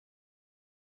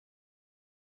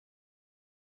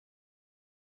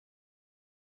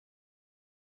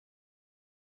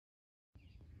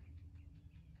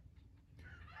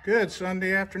Good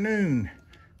Sunday afternoon.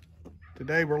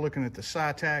 Today we're looking at the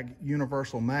CYTAC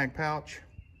Universal Mag Pouch.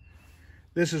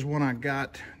 This is one I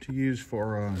got to use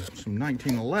for some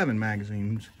 1911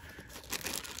 magazines.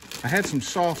 I had some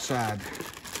soft side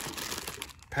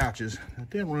pouches I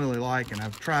didn't really like, and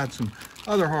I've tried some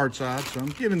other hard sides, so I'm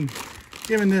giving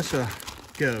this a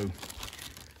go.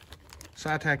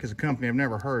 CYTAC is a company I've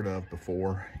never heard of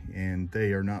before, and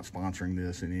they are not sponsoring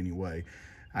this in any way.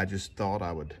 I just thought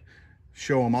I would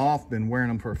show them off. Been wearing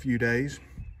them for a few days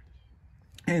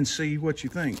and see what you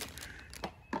think.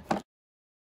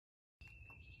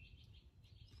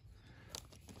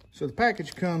 So the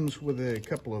package comes with a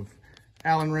couple of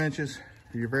Allen wrenches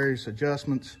for your various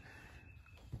adjustments.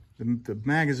 The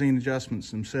magazine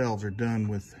adjustments themselves are done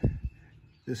with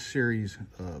this series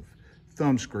of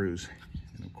thumb screws.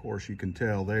 And of course you can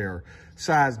tell they are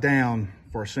sized down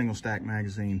for a single stack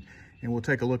magazine. And we'll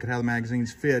take a look at how the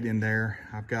magazines fit in there.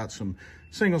 I've got some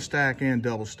single stack and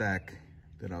double stack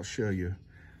that I'll show you.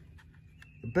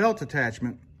 The belt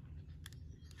attachment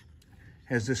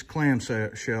has this clam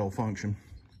shell function,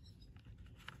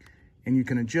 and you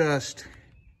can adjust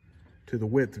to the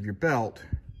width of your belt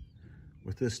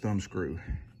with this thumb screw.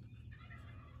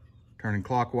 Turning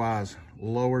clockwise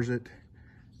lowers it,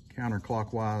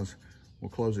 counterclockwise will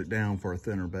close it down for a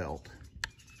thinner belt.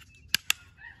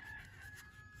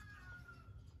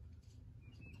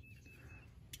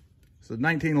 So the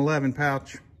 1911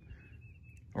 pouch,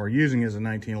 or using as a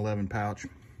 1911 pouch,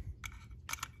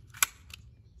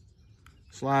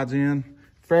 slides in,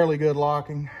 fairly good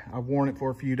locking. I've worn it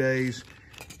for a few days,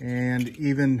 and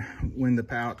even when the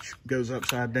pouch goes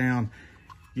upside down,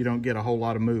 you don't get a whole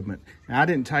lot of movement. Now, I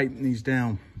didn't tighten these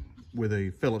down with a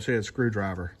Phillips head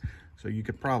screwdriver, so you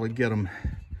could probably get them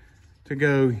to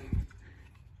go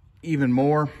even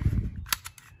more,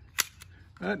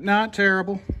 but not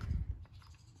terrible.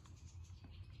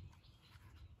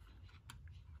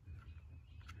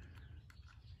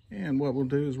 And what we'll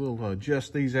do is we'll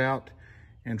adjust these out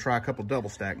and try a couple double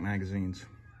stack magazines.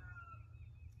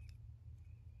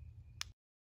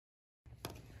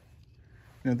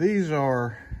 Now these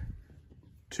are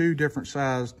two different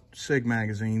sized SIG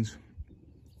magazines.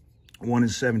 One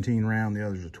is 17 round, the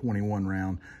other is a 21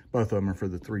 round. Both of them are for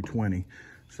the 320.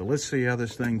 So let's see how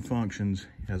this thing functions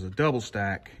as a double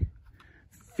stack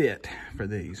fit for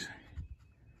these.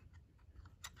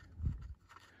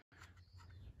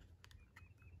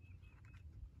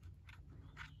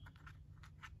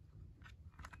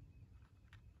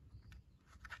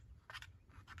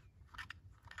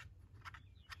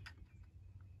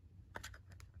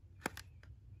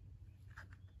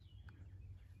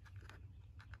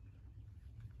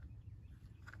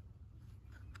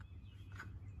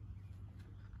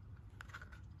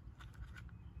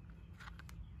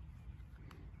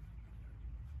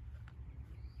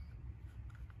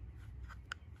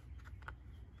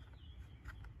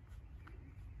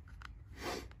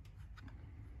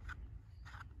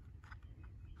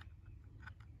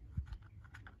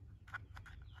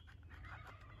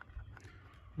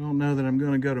 I don't know that I'm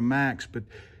going to go to max, but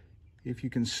if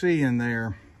you can see in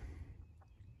there,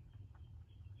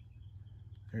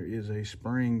 there is a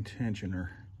spring tensioner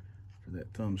for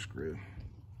that thumb screw.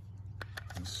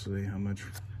 Let's see how much.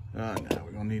 Now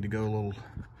we're going to need to go a little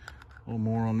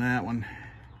more on that one.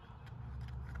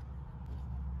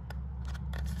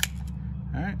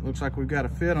 All right, looks like we've got a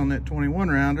fit on that 21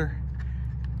 rounder.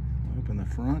 Open the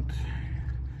front.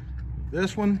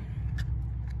 This one.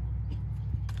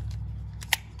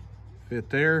 Fit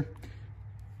there,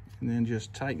 and then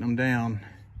just tighten them down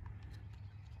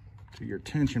to your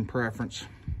tension preference.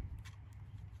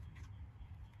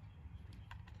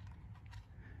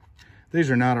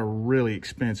 These are not a really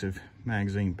expensive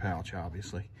magazine pouch,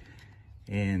 obviously,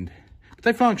 but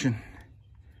they function.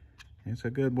 It's a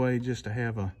good way just to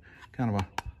have a kind of a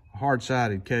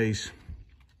hard-sided case.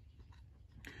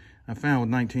 I found with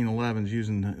 1911s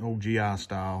using the old GI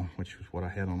style, which is what I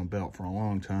had on a belt for a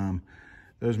long time,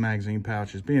 those magazine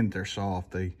pouches, being that they're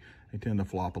soft, they tend to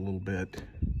flop a little bit.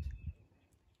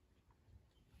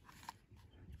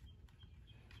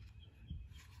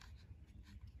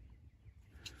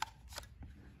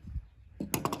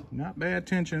 Not bad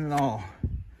tension at all.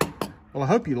 Well, I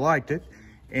hope you liked it.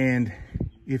 And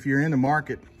if you're in the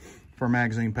market for a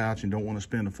magazine pouch and don't want to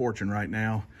spend a fortune right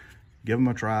now, give them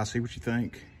a try, see what you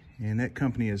think. And that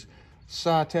company is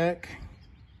CYTAC.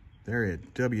 They're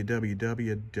at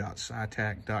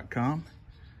www.cytac.com.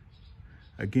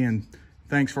 Again,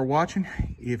 thanks for watching.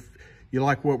 If you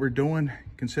like what we're doing,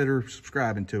 consider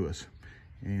subscribing to us,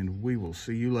 and we will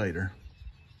see you later.